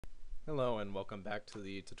Hello and welcome back to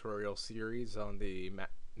the tutorial series on the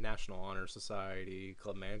National Honor Society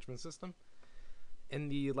Club Management System. In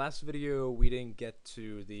the last video we didn't get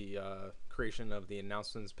to the creation of the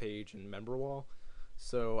announcements page and member wall,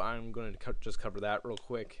 so I'm going to just cover that real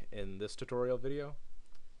quick in this tutorial video.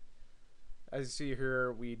 As you see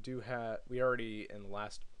here, we already in the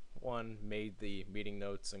last one made the meeting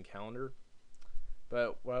notes and calendar,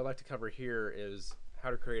 but what I'd like to cover here is how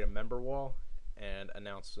to create a member wall and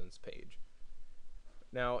announcements page.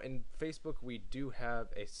 Now in Facebook we do have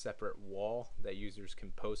a separate wall that users can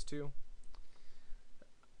post to.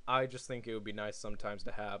 I just think it would be nice sometimes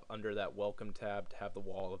to have under that welcome tab to have the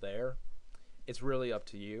wall there. It's really up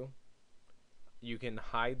to you. You can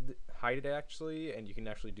hide it actually, and you can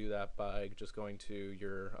actually do that by just going to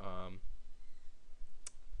your I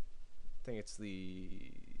think it's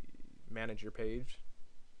the manage your page,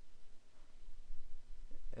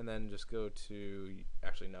 and then just go to,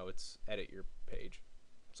 actually no, it's edit your page,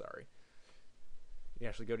 sorry. You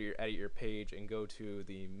actually go to your edit your page and go to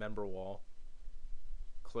the member wall,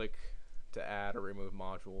 click to add or remove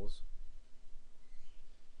modules,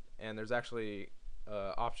 and there's actually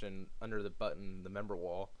an option under the button, the member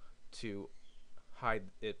wall, to hide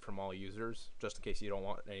it from all users, just in case you don't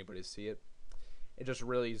want anybody to see it. It just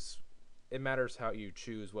really it matters how you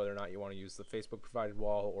choose whether or not you want to use the Facebook provided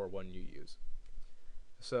wall or one you use.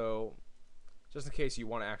 So just in case you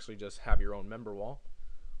want to actually just have your own member wall,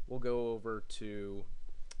 we'll go over to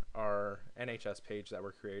our NHS page that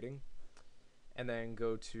we're creating and then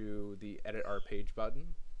go to the edit our page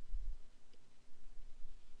button.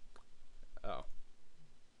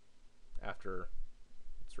 After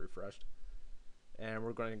it's refreshed, and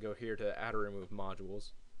we're going to go here to add or remove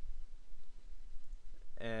modules,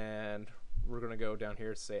 and we're going to go down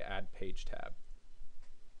here to say add page tab.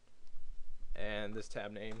 And this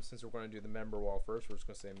tab name, since we're going to do the member wall first, we're just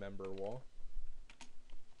going to say member wall.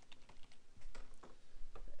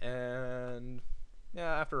 And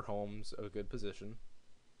yeah, after home's a good position,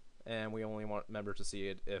 and we only want members to see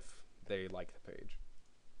it if they like the page.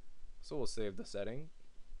 So we'll save the setting,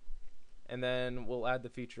 and then we'll add the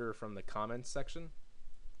feature from the comments section,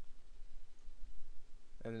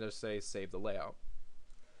 and then just say save the layout.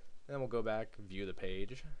 Then we'll go back, view the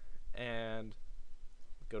page, and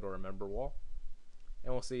go to our member wall,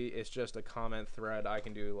 and we'll see it's just a comment thread. I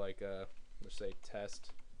can do like a, let's say,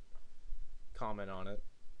 test comment on it,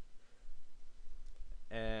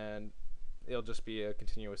 and it'll just be a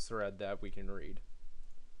continuous thread that we can read.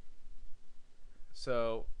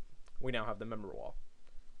 So we now have the member wall.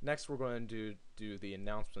 Next we're going to do the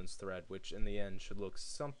announcements thread, which in the end should look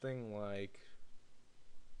something like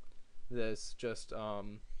this. Just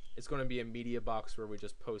it's going to be a media box where we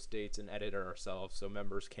just post dates and edit it ourselves, so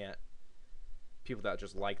members can't, people that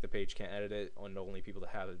just like the page can't edit it, and only people that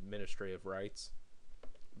have administrative rights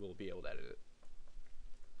will be able to edit it.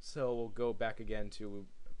 So we'll go back again to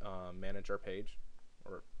manage our page,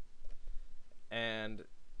 and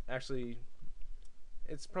actually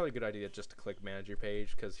it's probably a good idea just to click manage your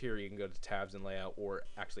page, because here you can go to tabs and layout or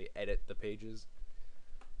actually edit the pages.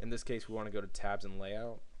 In this case we want to go to tabs and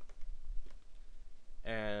layout,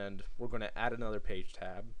 and we're going to add another page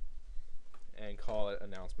tab and call it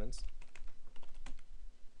announcements.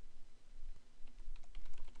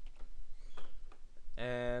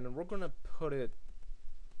 And we're going to put it,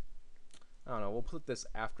 I don't know, we'll put this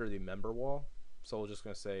after the member wall. So we're just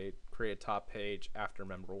going to say create a top page after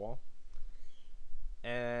member wall,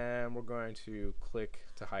 and we're going to click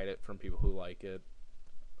to hide it from people who like it,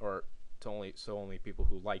 or to only people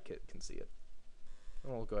who like it can see it.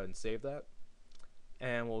 And we'll go ahead and save that,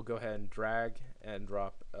 and we'll go ahead and drag and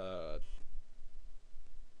drop a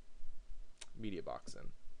media box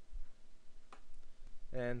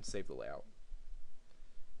in and save the layout.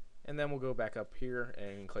 And then we'll go back up here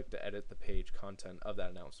and click to edit the page content of that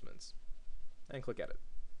announcements and click edit.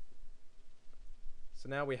 So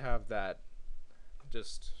now we have that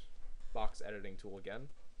just box editing tool again,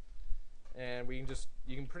 and we can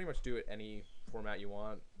you can pretty much do it any format you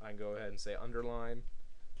want. I can go ahead and say underline,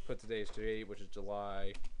 put today's date, which is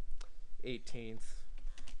July 18th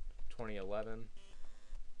 2011.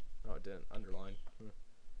 Oh, it didn't underline.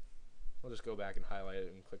 We'll just go back and highlight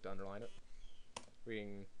it and click to underline it. We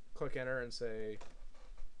can click enter and say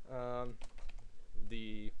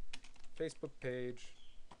the Facebook page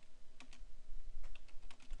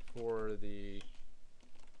for the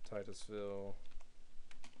Titusville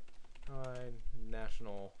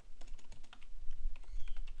National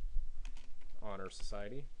Honor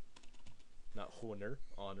Society, not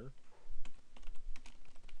honor,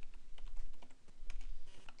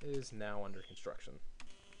 is now under construction.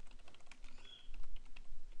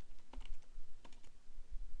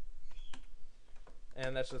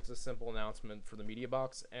 And that's just a simple announcement for the media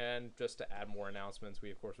box. And just to add more announcements, we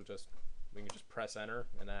of course we can just press enter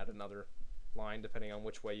and add another line depending on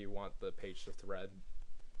which way you want the page to thread.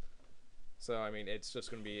 So I mean, it's just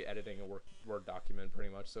going to be editing a Word document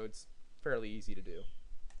pretty much, so it's fairly easy to do.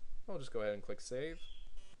 I'll just go ahead and click save,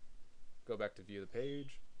 go back to view the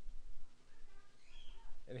page,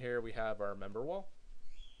 and here we have our member wall,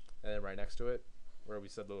 and then right next to it, where we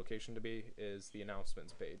set the location to be, is the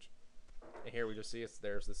announcements page. And here we just see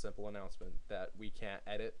there's the simple announcement that we can't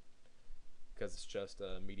edit because it's just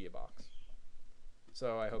a media box.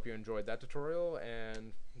 So I hope you enjoyed that tutorial,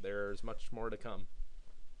 and there's much more to come.